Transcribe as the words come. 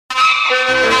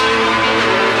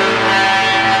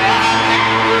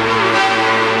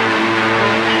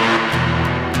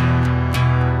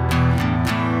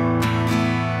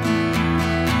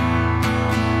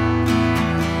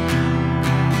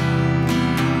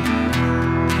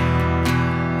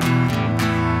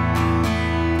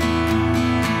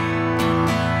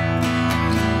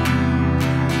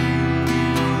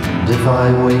if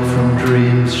I wake from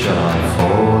dreams, shall I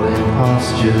fall in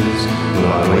pastures?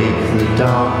 Will I wake the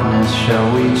darkness?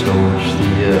 Shall we torch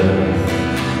the earth?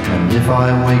 And if I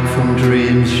wake from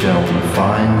dreams, shall we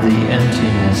find the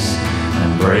emptiness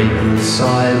and break the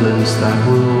silence that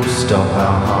will stop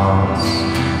our hearts?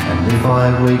 And if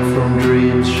I wake from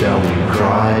dreams, shall we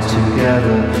cry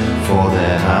together for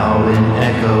their howling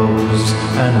echoes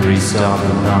and restart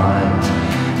the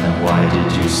night? And why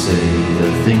did you say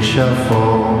that things shall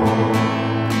fall?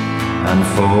 And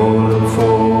fall and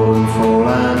fall and fall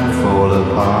and fall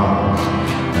apart?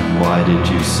 And why did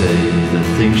you say that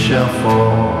things shall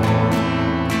fall?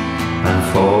 And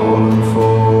fall and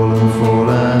fall and fall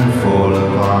and fall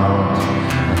apart?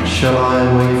 And shall I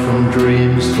wake from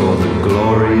dreams for the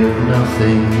glory of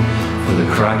nothing, for the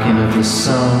cracking of the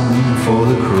sun, for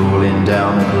the crueling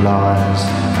down of lives?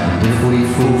 And if we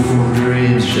fall from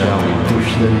dreams, shall we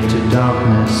push them into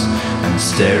darkness and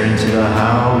stare into the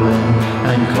howling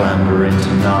and clamber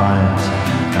into night?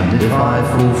 And if I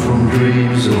fall from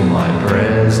dreams, all my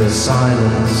prayers are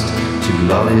silenced. To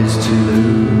love is to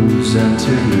lose, and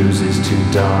to lose is to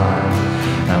die.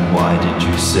 And why did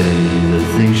you say that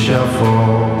things shall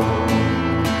fall?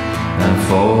 And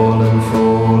fall and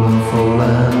fall and fall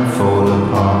and fall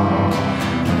apart?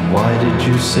 And why did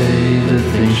you say that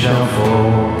things shall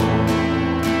fall?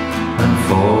 And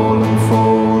fall and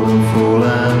fall and fall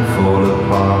and fall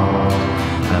apart?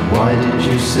 And why did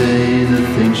you say that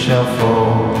things shall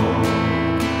fall?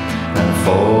 And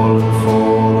fall and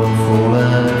fall and fall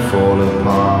and fall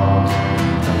apart?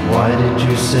 And why did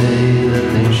you say that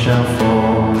things shall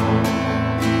fall?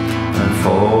 And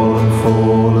fall and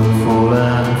fall and fall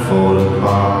and fall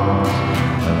apart?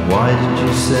 And why did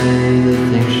you say that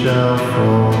things shall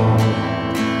fall?